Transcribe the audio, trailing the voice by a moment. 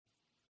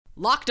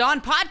Locked On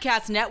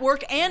Podcast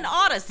Network and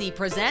Odyssey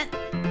present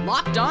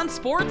Locked On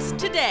Sports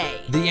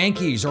Today. The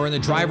Yankees are in the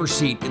driver's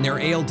seat in their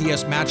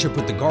ALDS matchup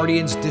with the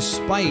Guardians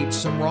despite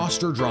some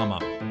roster drama.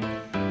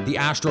 The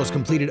Astros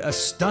completed a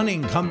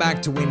stunning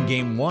comeback to win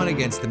Game 1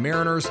 against the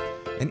Mariners,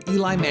 and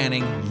Eli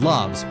Manning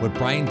loves what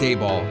Brian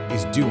Daboll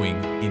is doing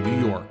in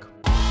New York.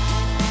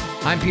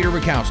 I'm Peter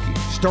Bukowski,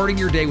 starting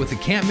your day with the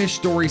can't-miss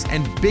stories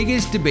and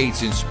biggest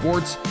debates in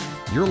sports.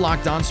 You're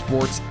Locked On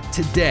Sports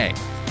Today.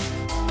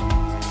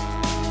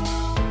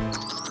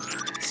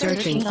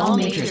 Searching all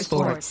major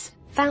sports.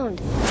 Found.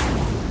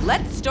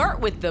 Let's start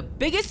with the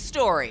biggest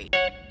story.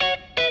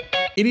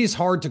 It is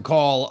hard to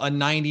call a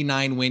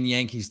 99-win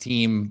Yankees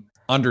team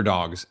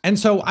underdogs. And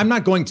so I'm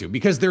not going to,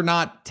 because they're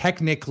not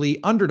technically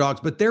underdogs,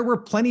 but there were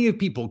plenty of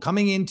people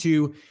coming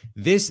into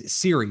this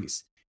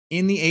series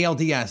in the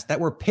ALDS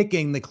that were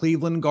picking the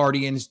Cleveland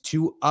Guardians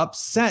to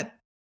upset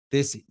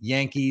this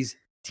Yankees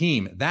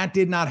team. That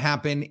did not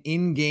happen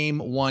in Game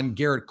 1.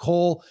 Garrett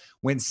Cole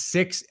went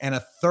 6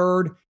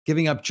 1/3,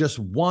 giving up just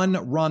one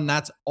run.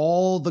 That's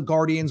all the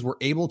Guardians were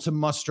able to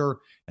muster,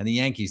 and the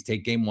Yankees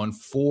take Game 1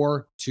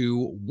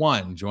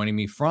 4-1. Joining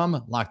me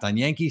from Locked On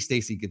Yankees,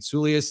 Stacey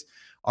Getsoulias,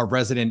 our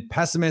resident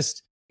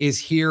pessimist, is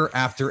here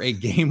after a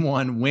Game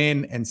 1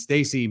 win. And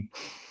Stacey,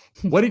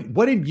 what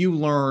did you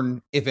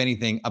learn, if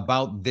anything,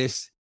 about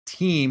this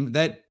team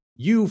that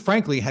you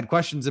frankly had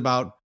questions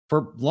about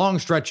for long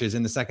stretches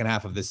in the second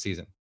half of this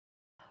season?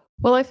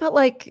 Well, I felt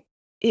like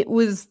it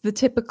was the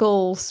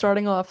typical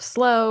starting off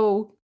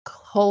slow,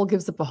 Cole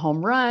gives up a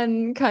home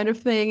run kind of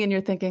thing. And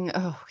you're thinking,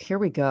 oh, here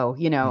we go.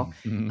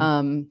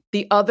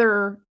 The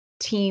other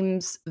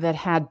teams that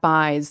had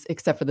buys,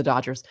 except for the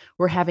Dodgers,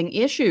 were having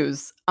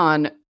issues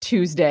on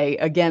Tuesday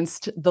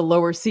against the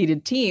lower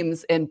seeded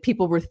teams. And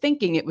people were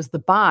thinking it was the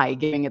buy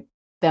giving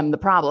them the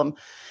problem.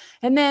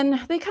 And then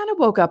they kind of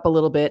woke up a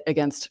little bit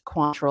against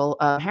Quantrill.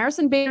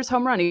 Harrison Bader's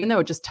home run, even though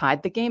it just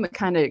tied the game, it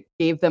kind of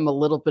gave them a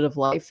little bit of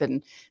life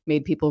and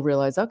made people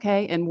realize,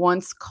 okay. And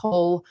once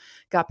Cole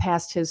got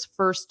past his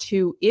first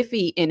two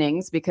iffy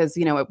innings, because,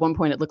 at one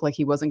point it looked like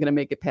he wasn't going to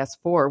make it past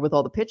 4 with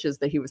all the pitches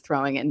that he was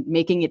throwing, and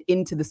making it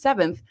into the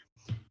 7th,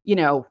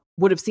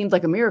 would have seemed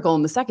like a miracle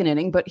in the second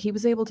inning, but he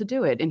was able to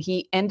do it. And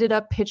he ended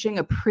up pitching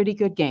a pretty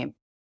good game.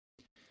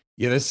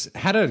 Yeah, this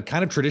had a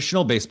kind of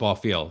traditional baseball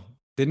feel,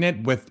 didn't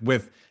it?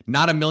 With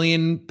not a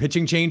million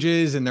pitching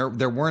changes, and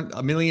there weren't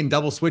a million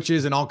double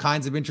switches and all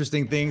kinds of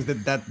interesting things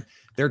that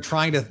they're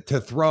trying to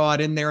throw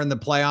out in there in the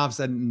playoffs,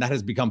 and that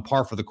has become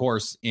par for the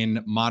course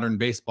in modern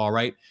baseball,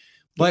 right?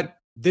 But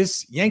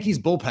this Yankees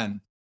bullpen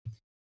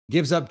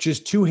gives up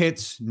just 2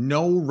 hits,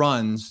 no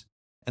runs,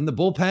 and the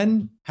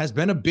bullpen has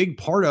been a big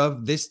part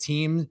of this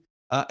team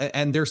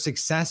and their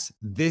success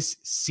this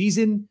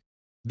season.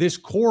 This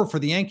core for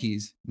the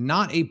Yankees,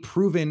 not a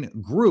proven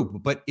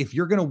group, but if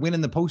you're going to win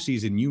in the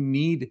postseason, you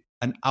need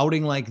an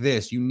outing like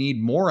this. You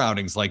need more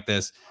outings like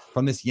this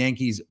from this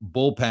Yankees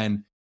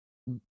bullpen.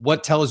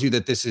 What tells you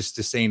that this is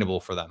sustainable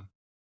for them?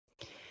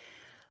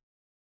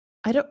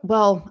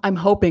 I'm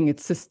hoping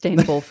it's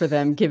sustainable for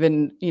them,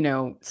 given,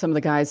 some of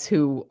the guys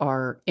who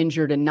are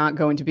injured and not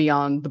going to be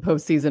on the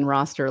postseason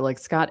roster, like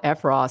Scott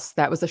Effross.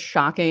 That was a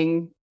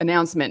shocking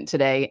announcement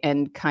today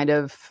and kind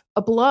of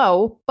a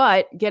blow,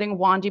 but getting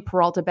Wandy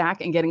Peralta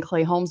back and getting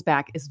Clay Holmes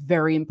back is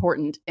very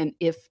important. And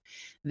if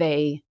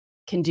they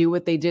can do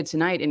what they did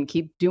tonight and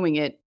keep doing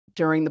it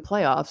during the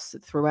playoffs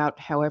throughout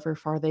however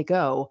far they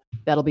go,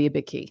 that'll be a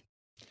big key.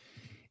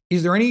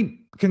 Is there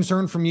any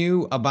concern from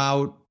you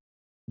about,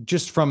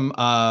 just from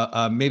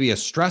maybe a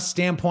stress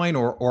standpoint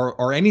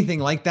or anything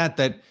like that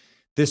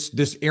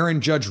this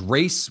Aaron Judge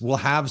race will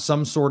have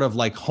some sort of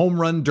like home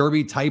run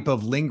derby type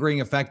of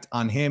lingering effect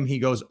on him? He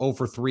goes 0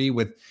 for 3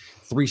 with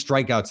 3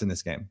 strikeouts in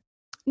this game.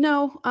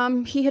 No,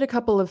 he hit a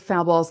couple of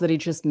foul balls that he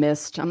just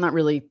missed. I'm not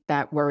really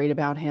that worried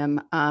about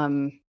him.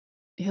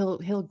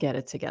 He'll get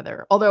it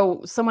together.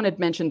 Although someone had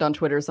mentioned on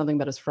Twitter something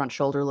about his front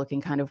shoulder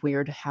looking kind of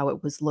weird, how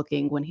it was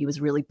looking when he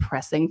was really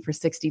pressing for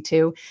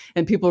 62,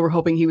 and people were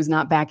hoping he was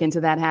not back into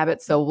that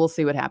habit. So we'll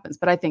see what happens,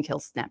 but I think he'll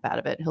snap out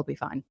of it. He'll be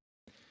fine.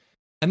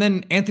 And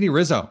then Anthony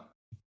Rizzo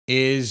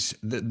is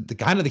the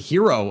kind of the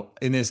hero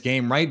in this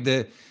game, right?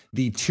 The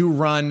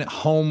 2-run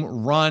home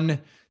run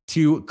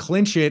to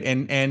clinch it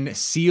and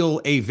seal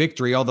a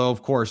victory. Although,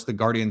 of course, the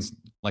Guardians,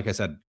 like I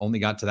said, only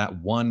got to that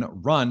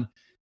 1 run.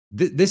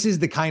 This is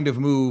the kind of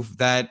move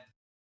that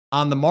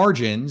on the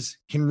margins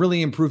can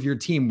really improve your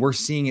team. We're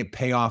seeing it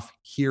pay off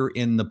here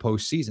in the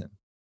postseason.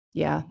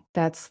 Yeah,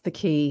 that's the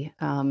key.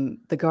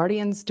 The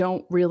Guardians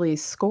don't really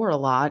score a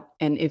lot.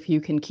 And if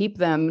you can keep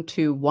them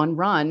to 1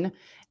 run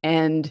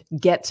and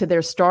get to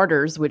their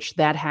starters, which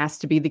that has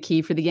to be the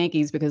key for the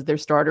Yankees because their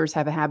starters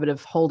have a habit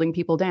of holding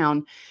people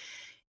down.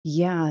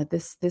 Yeah,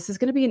 this is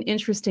going to be an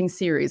interesting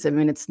series. I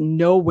mean, it's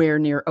nowhere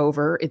near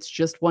over. It's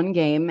just 1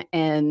 game.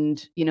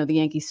 And, the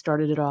Yankees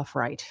started it off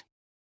right.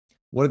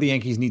 What do the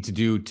Yankees need to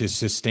do to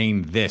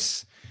sustain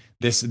this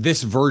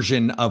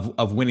version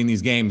of winning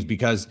these games?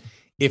 Because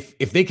if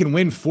they can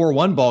win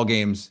 4-1 ball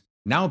games,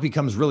 now it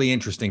becomes really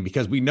interesting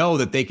because we know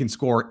that they can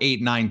score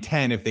 8, 9,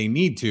 10 if they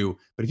need to.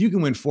 But if you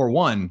can win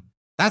 4-1,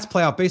 that's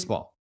playoff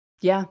baseball.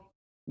 Yeah.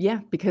 Yeah.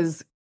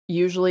 Because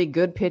usually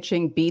good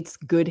pitching beats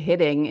good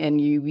hitting, and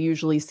you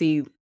usually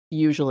see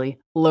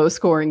low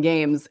scoring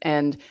games.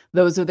 And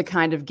those are the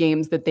kind of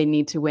games that they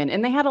need to win.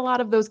 And they had a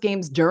lot of those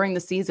games during the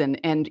season.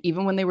 And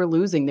even when they were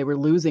losing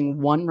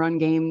 1-run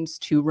games,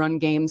 2-run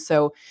games.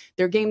 So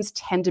their games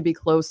tend to be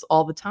close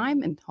all the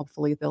time. And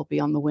hopefully they'll be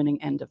on the winning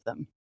end of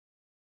them.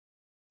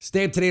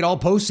 Stay up to date all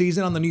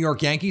postseason on the New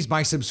York Yankees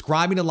by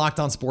subscribing to Locked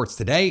On Sports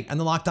Today and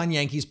the Locked On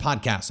Yankees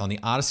podcast on the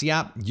Odyssey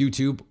app,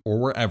 YouTube, or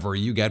wherever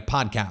you get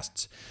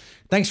podcasts.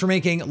 Thanks for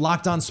making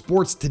Locked On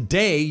Sports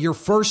Today your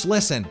first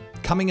listen.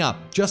 Coming up,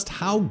 just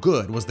how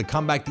good was the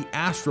comeback the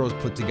Astros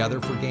put together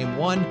for Game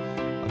 1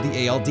 of the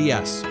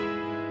ALDS?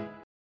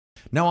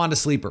 Now on to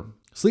Sleeper.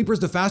 Sleeper is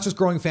the fastest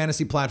growing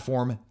fantasy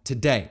platform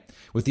today.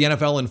 With the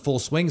NFL in full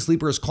swing,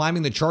 Sleeper is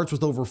climbing the charts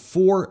with over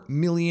 4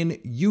 million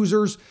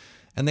users,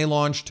 and they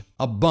launched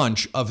a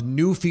bunch of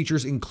new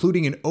features,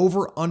 including an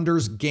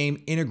over-unders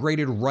game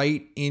integrated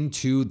right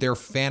into their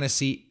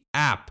fantasy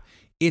app.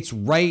 It's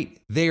right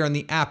there in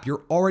the app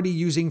you're already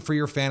using for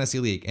your fantasy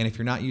league. And if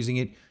you're not using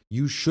it,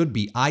 you should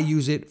be. I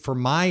use it for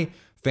my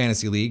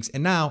fantasy leagues,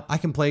 and now I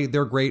can play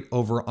their great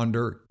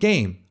over-under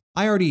game.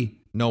 I already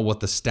know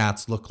what the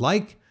stats look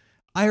like.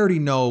 I already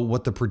know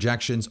what the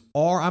projections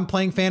are. I'm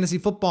playing fantasy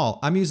football.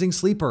 I'm using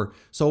Sleeper.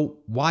 So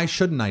why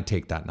shouldn't I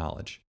take that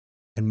knowledge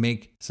and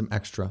make some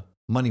extra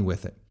money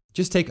with it?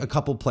 Just take a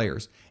couple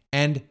players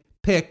and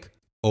pick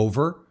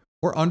over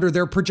or under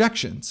their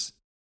projections.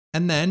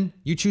 And then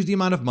you choose the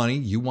amount of money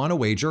you want to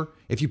wager.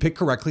 If you pick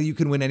correctly, you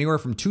can win anywhere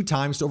from 2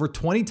 times to over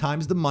 20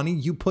 times the money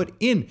you put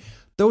in.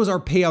 Those are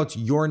payouts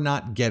you're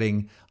not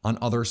getting on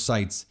other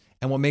sites.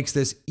 And what makes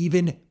this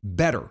even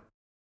better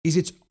is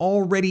it's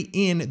already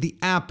in the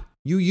app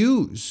you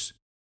use.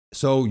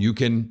 So you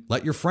can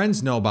let your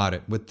friends know about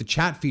it with the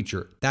chat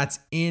feature. That's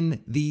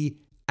in the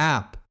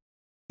app.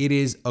 It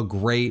is a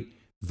great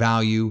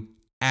value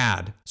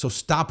add. So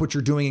stop what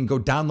you're doing and go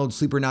download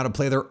Sleeper now to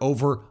play their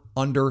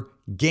over-under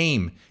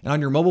game. And on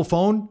your mobile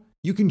phone,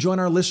 you can join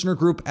our listener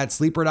group at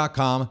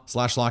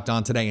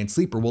sleeper.com/lockedon today, and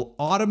Sleeper will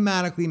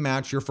automatically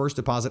match your first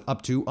deposit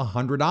up to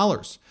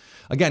 $100.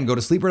 Again, go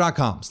to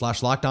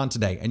sleeper.com/lockedon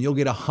today, and you'll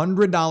get a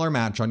 $100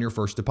 match on your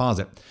first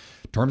deposit.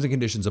 Terms and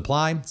conditions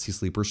apply. See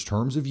Sleeper's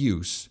terms of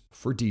use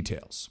for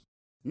details.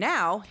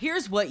 Now,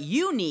 here's what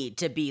you need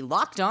to be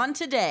locked on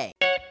today.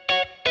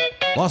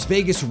 Las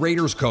Vegas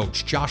Raiders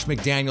coach Josh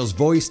McDaniels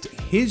voiced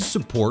his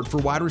support for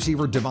wide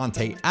receiver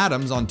Davante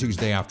Adams on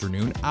Tuesday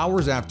afternoon,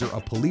 hours after a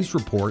police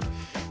report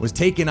was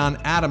taken on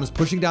Adams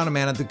pushing down a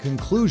man at the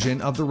conclusion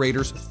of the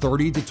Raiders'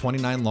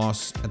 30-29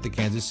 loss at the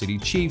Kansas City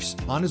Chiefs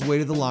on his way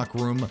to the locker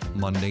room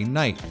Monday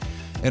night.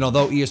 And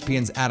although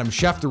ESPN's Adam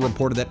Schefter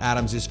reported that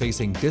Adams is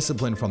facing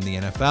discipline from the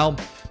NFL,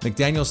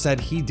 McDaniels said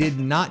he did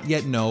not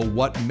yet know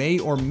what may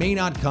or may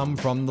not come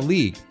from the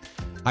league.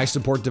 I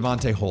support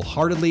Davante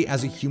wholeheartedly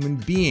as a human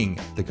being,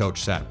 the coach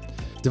said.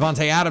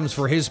 Davante Adams,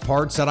 for his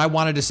part, said, I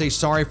wanted to say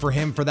sorry for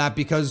him for that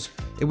because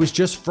it was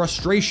just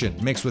frustration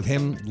mixed with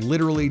him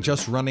literally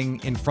just running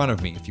in front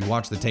of me. If you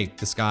watch the tape,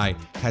 this guy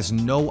has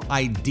no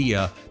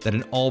idea that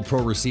an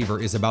all-pro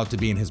receiver is about to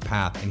be in his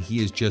path, and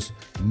he is just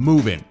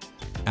moving.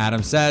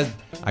 Adams said,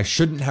 I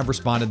shouldn't have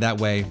responded that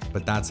way,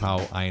 but that's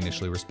how I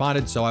initially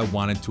responded, so I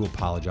wanted to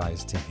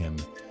apologize to him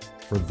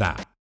for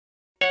that.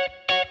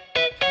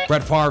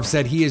 Brett Favre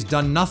said he has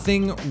done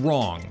nothing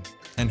wrong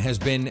and has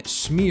been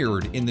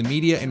smeared in the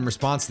media in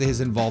response to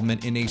his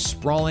involvement in a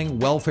sprawling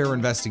welfare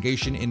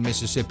investigation in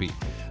Mississippi,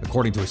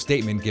 according to a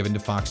statement given to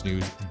Fox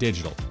News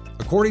Digital.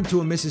 According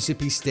to a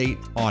Mississippi state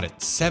audit,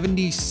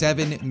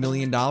 $77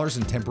 million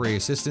in temporary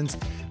assistance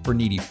for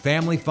needy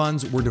family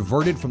funds were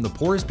diverted from the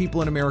poorest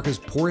people in America's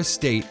poorest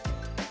state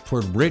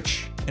toward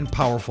rich and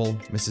powerful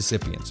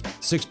Mississippians.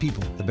 6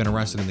 people have been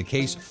arrested in the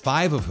case,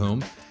 5 of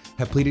whom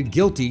have pleaded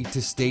guilty to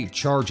state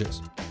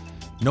charges.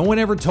 No one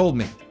ever told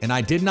me, and I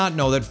did not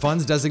know that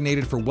funds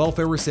designated for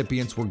welfare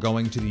recipients were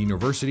going to the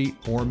university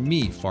or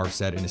me, Favre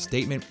said in a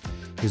statement.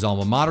 His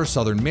alma mater,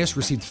 Southern Miss,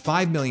 received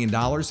 $5 million in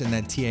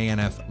that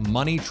TANF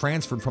money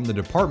transferred from the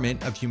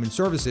Department of Human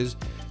Services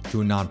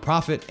to a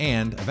nonprofit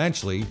and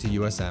eventually to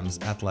USM's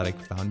Athletic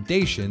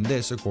Foundation.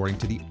 This, according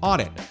to the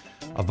audit.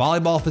 A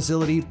volleyball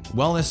facility,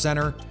 wellness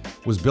center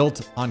was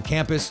built on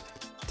campus.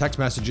 Text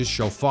messages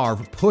show Favre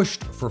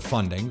pushed for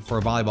funding for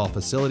a volleyball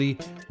facility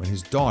when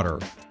his daughter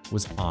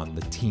was on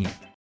the team.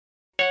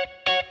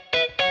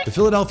 The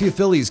Philadelphia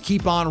Phillies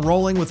keep on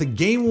rolling with a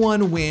Game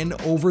 1 win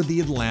over the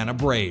Atlanta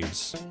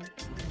Braves.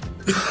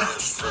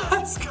 Yes,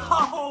 let's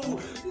go!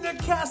 Nick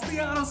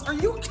Castellanos, are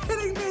you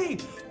kidding me?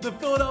 The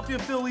Philadelphia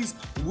Phillies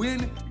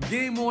win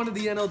Game 1 of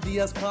the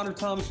NLDS. Connor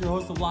Thomas, your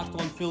host of Locked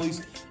On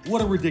Phillies.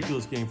 What a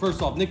ridiculous game.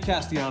 First off, Nick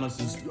Castellanos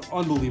is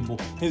unbelievable.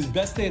 His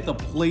best day at the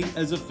plate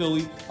as a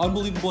Philly,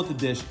 unbelievable at the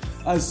dish.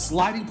 A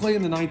sliding play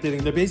in the 9th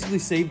inning that basically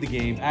saved the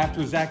game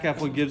after Zach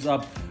Eflin gives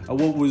up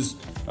what was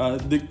a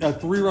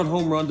 3-run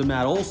home run to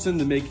Matt Olson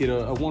to make it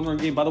a 1-run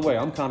game. By the way,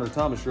 I'm Connor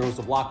Thomas, your host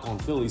of Locked On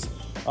Phillies.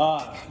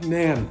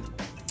 Man,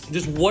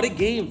 just what a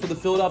game for the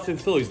Philadelphia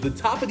Phillies. The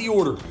top of the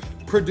order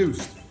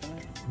produced.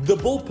 The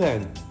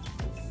bullpen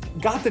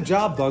got the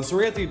job done.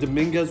 Seranthony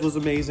Dominguez was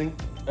amazing.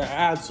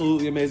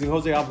 Absolutely amazing.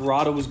 Jose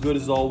Alvarado was good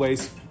as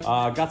always.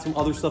 Got some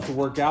other stuff to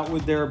work out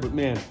with there, but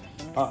man,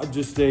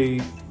 just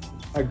a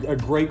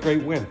great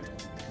win.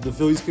 The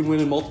Phillies can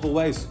win in multiple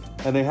ways,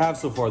 and they have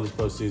so far this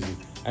postseason.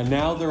 And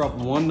now they're up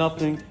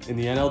 1-0 in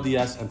the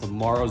NLDS, and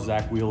tomorrow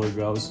Zach Wheeler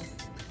goes.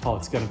 Oh,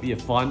 it's going to be a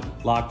fun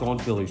Locked On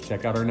Phillies.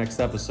 Check out our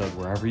next episode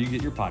wherever you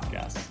get your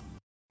podcasts.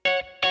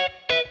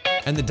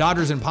 And the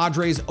Dodgers and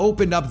Padres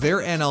opened up their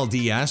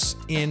NLDS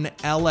in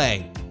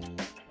LA.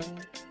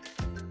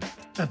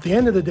 At the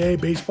end of the day,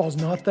 baseball's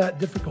not that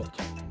difficult.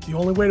 The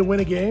only way to win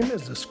a game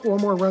is to score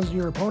more runs than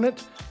your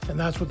opponent, and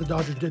that's what the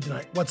Dodgers did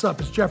tonight. What's up?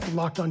 It's Jeff from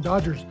Locked On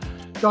Dodgers.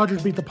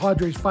 Dodgers beat the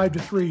Padres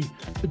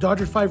 5-3. The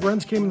Dodgers' 5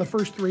 runs came in the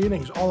first 3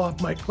 innings, all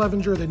off Mike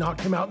Clevenger. They knocked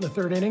him out in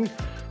the 3rd inning,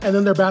 and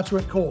then their bats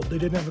went cold. They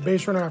didn't have a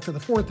base runner after the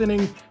 4th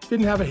inning,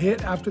 didn't have a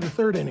hit after the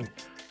 3rd inning,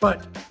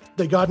 but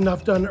they got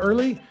enough done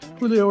early.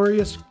 Julio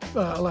Urias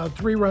allowed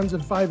 3 runs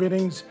in 5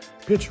 innings,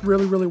 pitched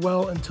really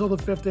well until the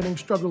 5th inning,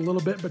 struggled a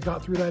little bit, but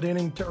got through that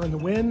inning to earn the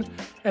win,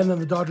 and then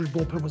the Dodgers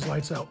bullpen was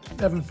lights out.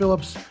 Evan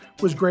Phillips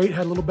was great,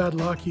 had a little bad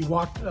luck. He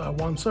walked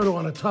Juan Soto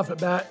on a tough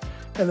at-bat,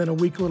 and then a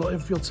weak little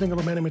infield single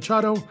to Manny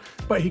Machado,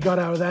 but he got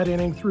out of that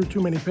inning, threw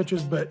too many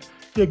pitches, but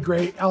did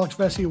great. Alex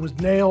Vesia was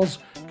nails,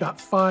 got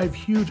 5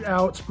 huge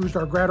outs.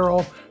 Brusdar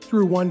Graterol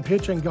threw 1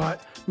 pitch and got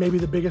maybe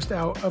the biggest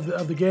out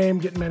of the game,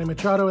 getting Manny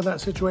Machado in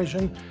that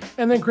situation.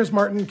 And then Chris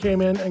Martin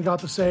came in and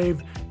got the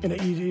save, and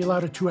he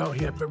allowed a 2-out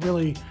hit, but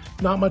really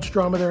not much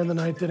drama there in the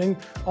 9th inning.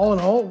 All in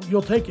all,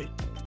 you'll take it.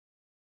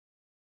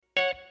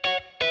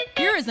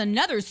 Here is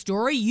another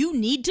story you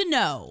need to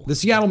know. The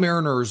Seattle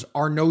Mariners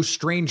are no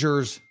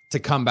strangers to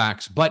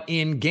comebacks, but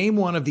in game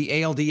 1 of the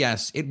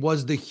ALDS, it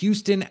was the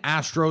Houston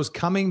Astros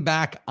coming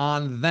back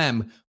on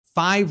them.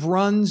 5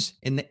 runs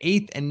in the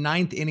 8th and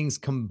 9th innings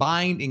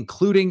combined,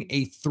 including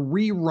a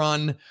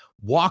 3-run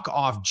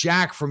walk-off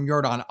jack from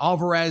Yordan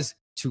Alvarez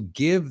to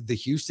give the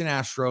Houston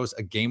Astros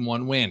a game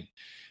 1 win.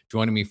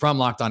 Joining me from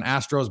Locked On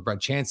Astros, Brett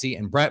Chansey.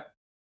 And Brett,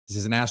 this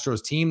is an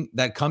Astros team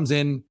that comes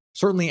in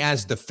certainly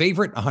as the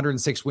favorite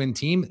 106-win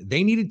team.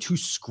 They needed to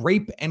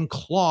scrape and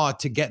claw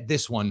to get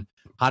this one.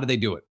 How did they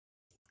do it?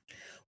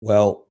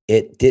 Well,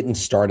 it didn't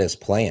start as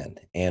planned.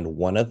 And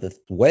one of the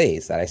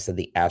ways that I said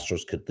the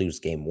Astros could lose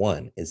game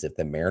 1 is if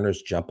the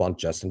Mariners jump on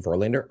Justin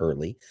Verlander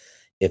early,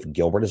 if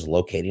Gilbert is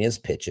locating his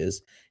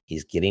pitches,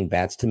 he's getting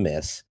bats to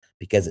miss,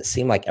 because it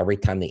seemed like every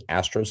time the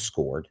Astros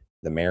scored,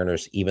 the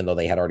Mariners, even though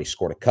they had already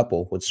scored a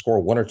couple, would score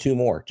 1 or 2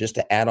 more just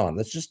to add on.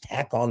 Let's just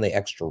tack on the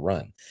extra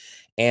run.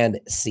 And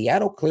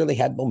Seattle clearly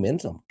had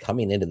momentum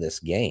coming into this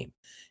game.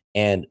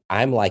 And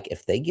I'm like,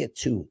 if they get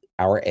to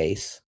our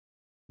ace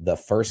the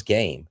first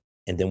game,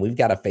 and then we've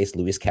got to face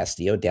Luis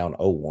Castillo down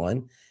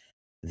 0-1,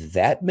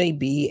 that may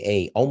be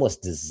a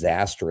almost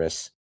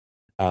disastrous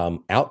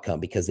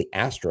outcome, because the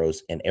Astros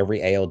in every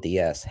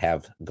ALDS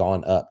have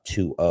gone up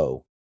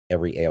 2-0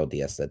 every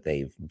ALDS that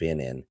they've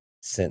been in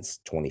since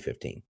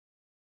 2015.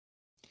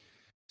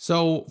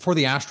 So for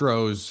the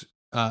Astros,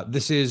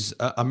 this is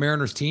a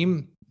Mariners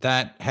team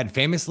that had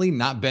famously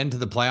not been to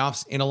the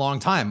playoffs in a long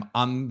time.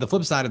 On the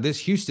flip side of this,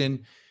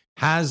 Houston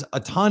has a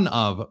ton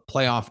of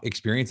playoff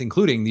experience,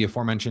 including the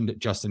aforementioned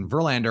Justin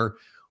Verlander.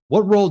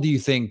 What role do you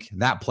think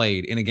that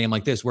played in a game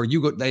like this, where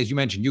you go, as you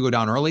mentioned, you go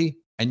down early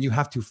and you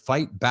have to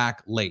fight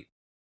back late?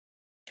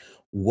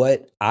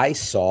 What I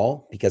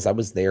saw, because I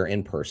was there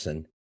in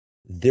person,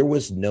 there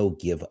was no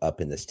give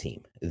up in this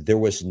team. There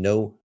was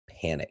no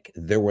panic.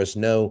 There was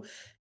no,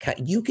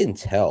 you can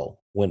tell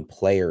when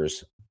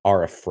players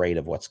are afraid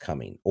of what's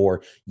coming,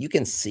 or you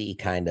can see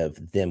kind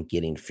of them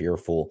getting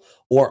fearful,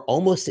 or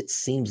almost it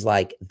seems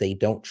like they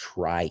don't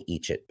try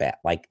each at bat.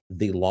 Like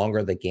the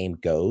longer the game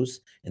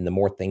goes and the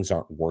more things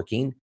aren't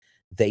working,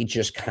 they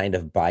just kind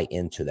of buy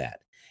into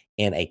that.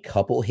 And a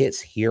couple hits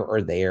here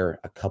or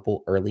there, a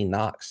couple early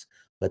knocks.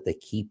 But the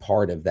key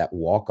part of that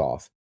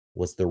walk-off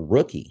was the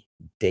rookie,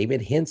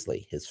 David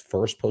Hensley, his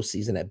first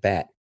postseason at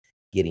bat,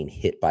 getting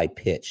hit by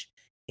pitch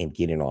and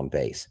getting on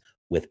base.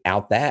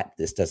 Without that,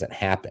 this doesn't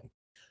happen.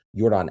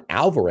 Yordan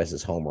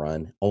Alvarez's home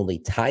run only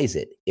ties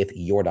it if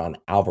Yordan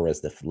Alvarez,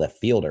 the left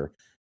fielder,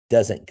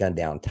 doesn't gun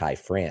down Ty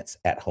France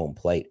at home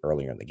plate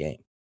earlier in the game.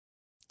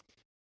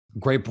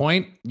 Great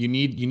point. You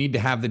need to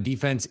have the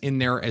defense in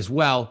there as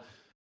well.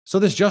 So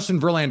this Justin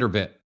Verlander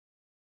bit,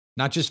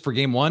 not just for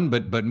game 1,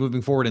 but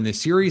moving forward in this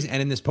series and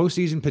in this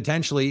postseason,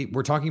 potentially,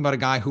 we're talking about a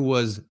guy who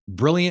was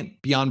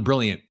brilliant beyond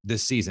brilliant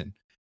this season,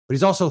 but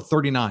he's also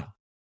 39.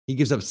 He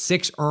gives up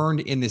 6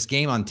 earned in this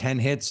game on 10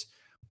 hits.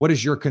 What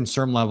is your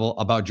concern level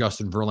about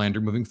Justin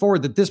Verlander moving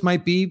forward? That this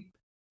might be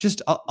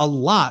just a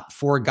lot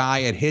for a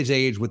guy at his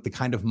age with the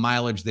kind of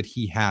mileage that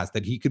he has,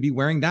 that he could be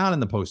wearing down in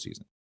the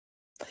postseason.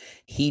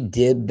 He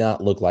did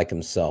not look like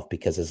himself,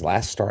 because his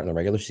last start in the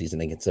regular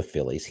season against the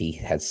Phillies, he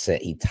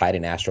tied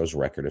an Astros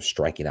record of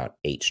striking out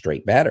 8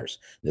 straight batters.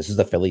 This is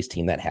the Phillies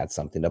team that had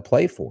something to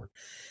play for.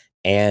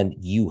 And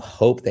you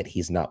hope that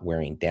he's not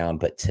wearing down.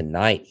 But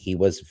tonight he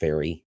was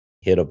very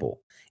hittable.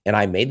 And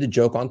I made the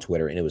joke on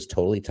Twitter, and it was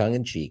totally tongue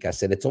in cheek. I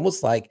said, it's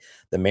almost like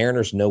the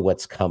Mariners know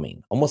what's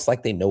coming, almost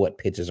like they know what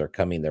pitches are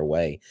coming their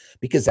way,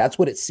 because that's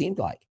what it seemed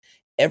like.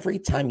 Every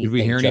time you Did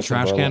we hear any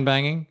trash can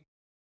banging?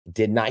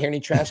 Did not hear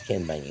any trash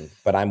can banging,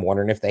 but I'm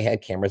wondering if they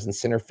had cameras in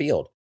center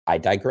field. I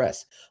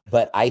digress.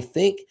 But I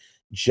think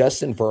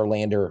Justin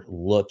Verlander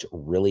looked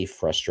really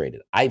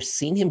frustrated. I've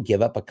seen him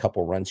give up a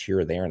couple runs here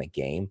or there in a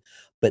game,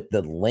 but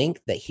the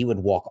length that he would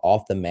walk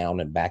off the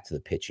mound and back to the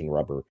pitching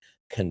rubber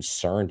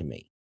concerned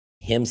me.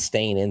 Him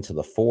staying into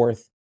the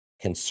fourth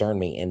concerned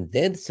me. And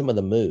then some of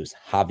the moves,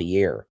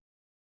 Javier,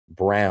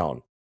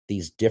 Brown,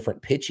 these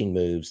different pitching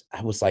moves,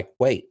 I was like,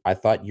 wait, I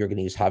thought you're going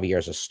to use Javier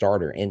as a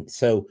starter. And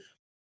so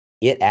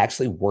it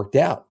actually worked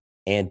out.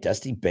 And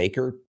Dusty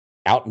Baker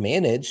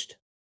outmanaged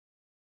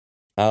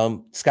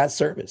Scott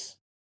Servais.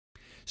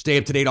 Stay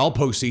up to date all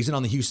postseason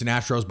on the Houston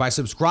Astros by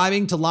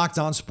subscribing to Locked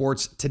On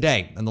Sports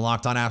today and the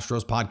Locked On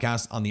Astros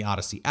podcast on the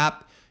Odyssey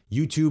app,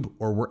 YouTube,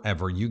 or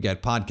wherever you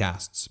get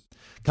podcasts.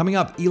 Coming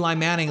up, Eli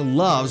Manning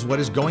loves what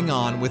is going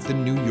on with the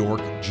New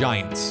York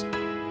Giants.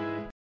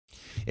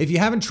 If you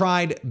haven't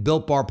tried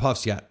Built Bar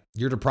Puffs yet,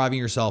 you're depriving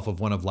yourself of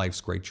one of life's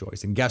great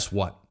joys. And guess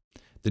what?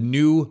 The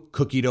new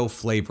cookie dough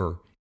flavor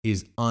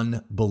is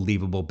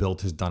unbelievable.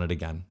 Built has done it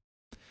again.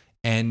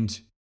 And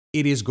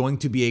it is going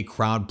to be a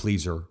crowd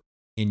pleaser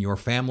in your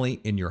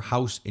family, in your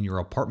house, in your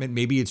apartment.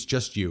 Maybe it's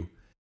just you.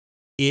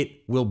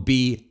 It will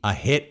be a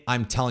hit.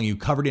 I'm telling you,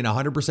 covered in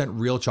 100%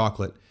 real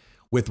chocolate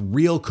with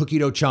real cookie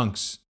dough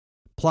chunks.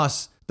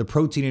 Plus the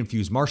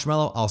protein-infused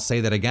marshmallow. I'll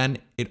say that again.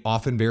 It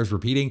often bears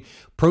repeating.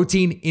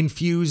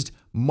 Protein-infused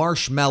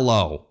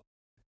marshmallow.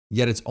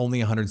 Yet it's only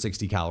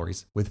 160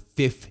 calories with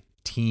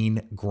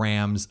 15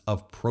 grams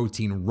of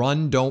protein.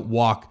 Run, don't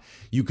walk.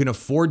 You can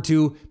afford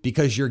to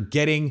because you're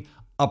getting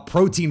a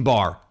protein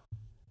bar.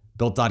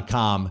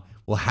 Built.com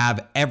will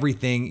have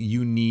everything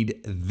you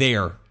need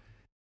there.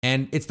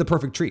 And it's the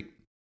perfect treat.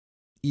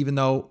 Even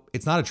though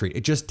it's not a treat.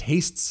 It just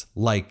tastes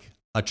like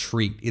a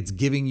treat. It's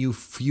giving you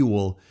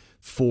fuel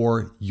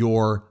for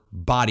your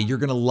body. You're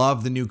going to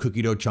love the new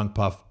cookie dough chunk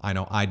puff. I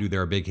know I do.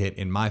 They're a big hit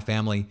in my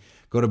family.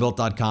 Go to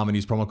Built.com and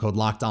use promo code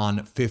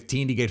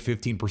LOCKEDON15 to get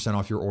 15%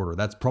 off your order.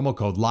 That's promo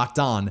code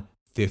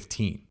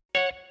LOCKEDON15.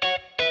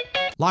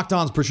 Locked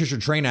On's Patricia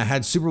Traina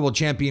had Super Bowl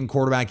champion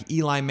quarterback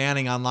Eli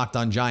Manning on Locked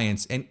On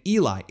Giants, and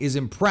Eli is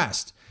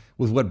impressed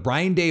with what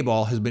Brian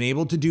Daboll has been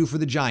able to do for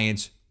the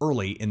Giants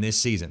early in this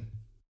season.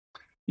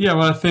 Yeah,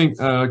 well, I think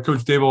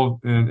Coach Daboll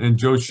and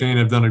Joe Schoen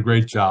have done a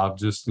great job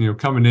just,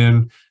 coming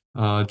in,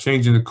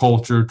 changing the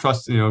culture,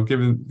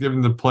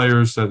 giving the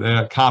players that they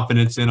have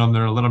confidence in them.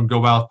 They're let them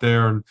go out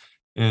there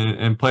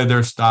and play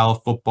their style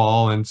of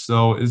football. And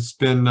so it's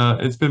been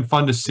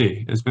fun to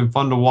see. It's been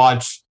fun to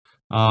watch,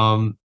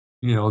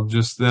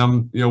 just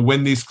them,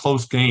 win these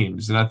close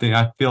games. And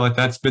I feel like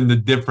that's been the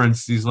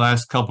difference these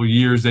last couple of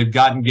years. They've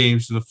gotten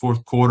games to the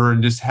fourth quarter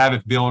and just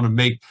haven't been able to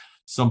make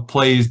some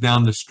plays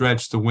down the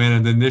stretch to win.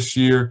 And then this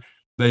year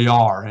they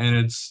are, and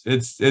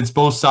it's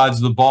both sides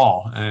of the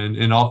ball.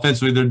 And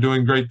offensively, they're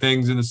doing great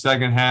things in the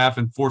second half,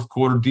 and fourth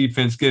quarter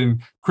defense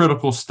getting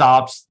critical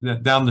stops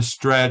down the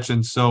stretch.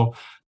 And so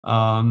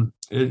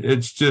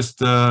it's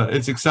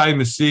exciting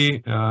to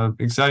see.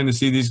 Exciting to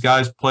see these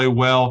guys play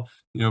well.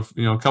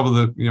 A couple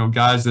of the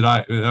guys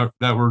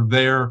that were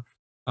there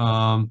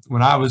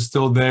when I was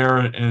still there,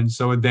 and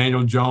so with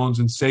Daniel Jones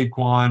and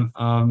Saquon,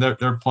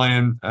 they're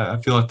playing. I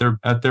feel like they're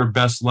at their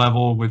best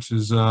level, which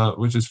is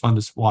fun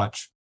to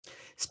watch.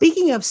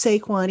 Speaking of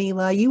Saquon,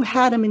 Eli, you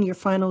had him in your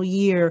final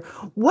year.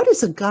 What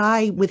does a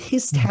guy with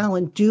his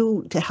talent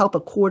do to help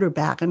a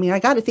quarterback? I mean, I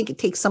got to think it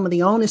takes some of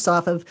the onus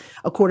off of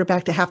a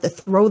quarterback to have to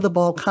throw the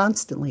ball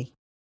constantly.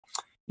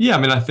 Yeah,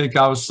 I mean, I think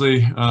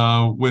obviously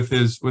with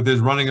his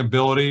running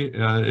ability,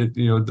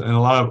 in a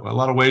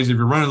lot of ways, if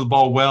you're running the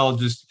ball well,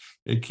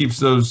 it keeps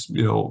those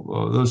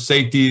those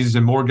safeties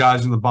and more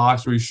guys in the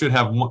box where you should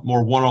have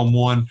more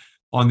one-on-one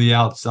on the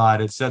outside.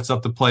 It sets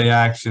up the play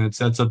action. It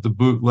sets up the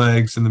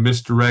bootlegs and the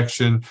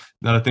misdirection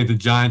that I think the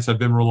Giants have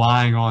been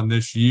relying on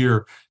this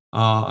year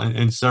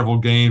in several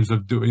games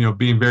of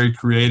being very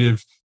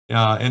creative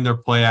in their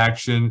play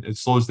action. It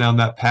slows down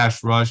that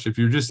pass rush. If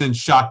you're just in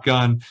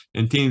shotgun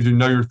and teams who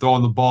know you're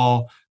throwing the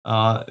ball,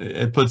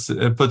 it puts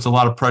a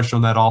lot of pressure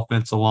on that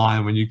offensive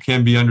line. When you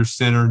can be under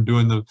center and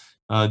doing the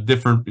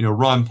different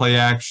run play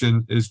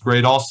action is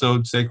great. Also,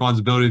 Saquon's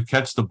ability to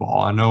catch the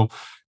ball. I know.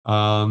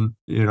 I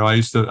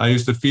used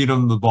to feed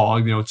him the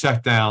ball,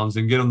 check downs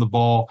and get him the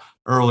ball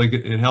early.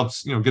 It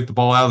helps, get the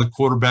ball out of the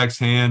quarterback's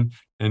hand,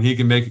 and he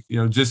can make,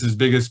 just as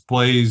big as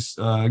plays,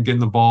 getting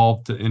the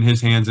ball in his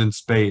hands in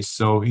space.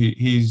 So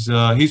he's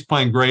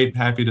playing great.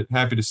 Happy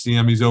to see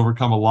him. He's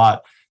overcome a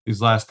lot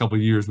these last couple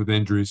of years with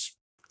injuries.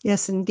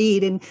 Yes,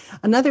 indeed. And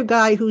another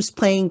guy who's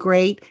playing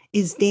great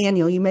is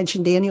Daniel. You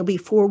mentioned Daniel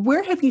before.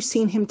 Where have you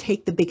seen him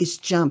take the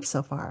biggest jump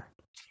so far?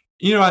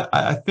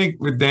 I think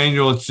with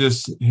Daniel, it's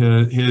just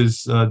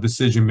his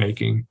decision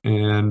making,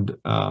 and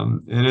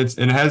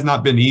it has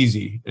not been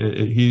easy.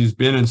 He's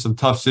been in some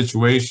tough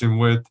situation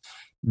with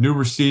new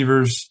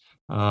receivers,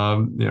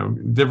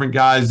 different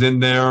guys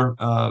in there,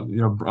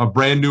 a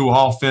brand new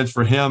offense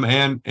for him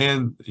and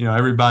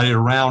everybody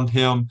around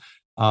him,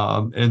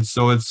 and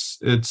so it's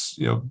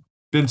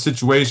been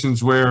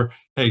situations where,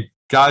 hey,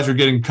 guys are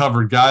getting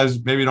covered. Guys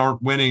maybe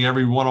aren't winning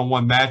every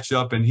one-on-one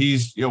matchup, and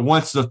he's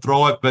wants to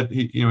throw it, but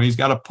he's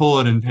got to pull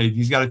it, and hey,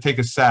 he's got to take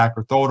a sack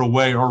or throw it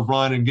away or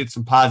run and get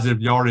some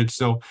positive yardage.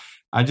 So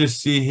I just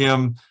see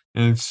him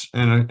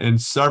in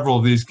several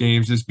of these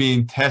games as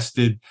being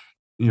tested,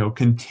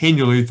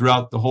 continually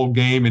throughout the whole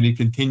game, and he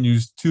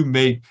continues to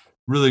make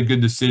really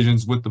good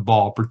decisions with the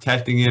ball,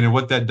 protecting it, and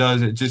what that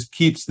does, it just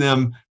keeps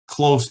them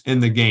close in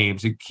the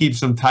games. It keeps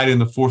them tight in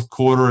the fourth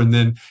quarter, and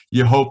then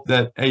you hope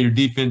that, hey, your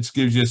defense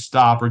gives you a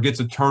stop or gets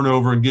a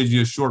turnover and gives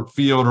you a short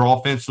field, or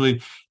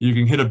offensively you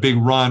can hit a big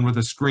run with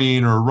a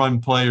screen or a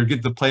run play or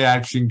get the play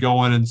action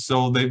going. And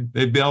so they've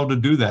been able to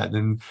do that,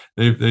 and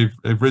they've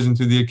risen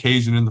to the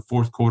occasion in the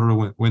fourth quarter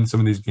to win some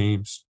of these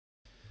games.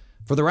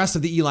 For the rest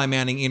of the Eli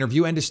Manning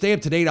interview and to stay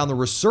up to date on the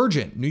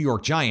resurgent New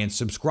York Giants,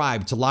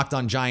 subscribe to Locked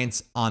On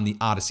Giants on the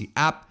Odyssey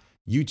app,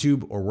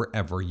 YouTube, or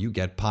wherever you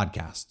get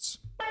podcasts.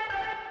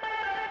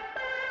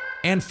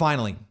 And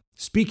finally,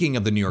 speaking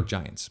of the New York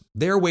Giants,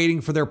 they're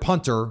waiting for their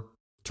punter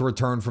to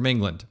return from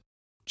England.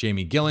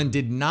 Jamie Gillan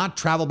did not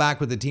travel back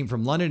with the team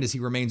from London as he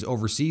remains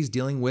overseas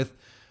dealing with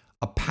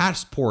a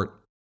passport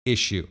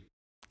issue.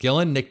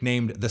 Gillan,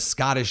 nicknamed the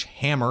Scottish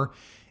Hammer,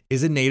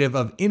 is a native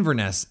of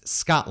Inverness,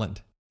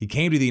 Scotland. He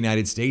came to the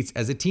United States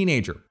as a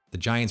teenager. The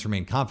Giants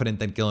remain confident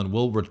that Gillan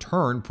will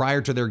return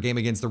prior to their game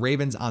against the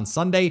Ravens on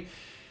Sunday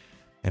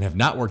and have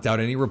not worked out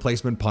any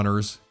replacement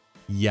punters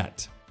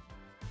yet.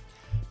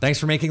 Thanks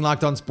for making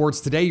Locked On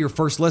Sports today your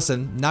first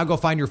listen. Now go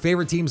find your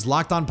favorite team's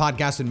Locked On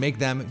podcast and make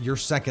them your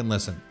second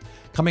listen.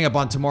 Coming up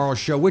on tomorrow's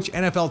show, which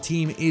NFL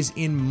team is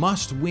in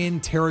must-win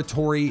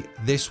territory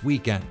this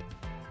weekend?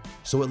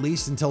 So at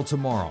least until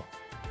tomorrow,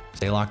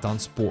 stay Locked On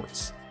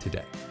Sports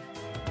today.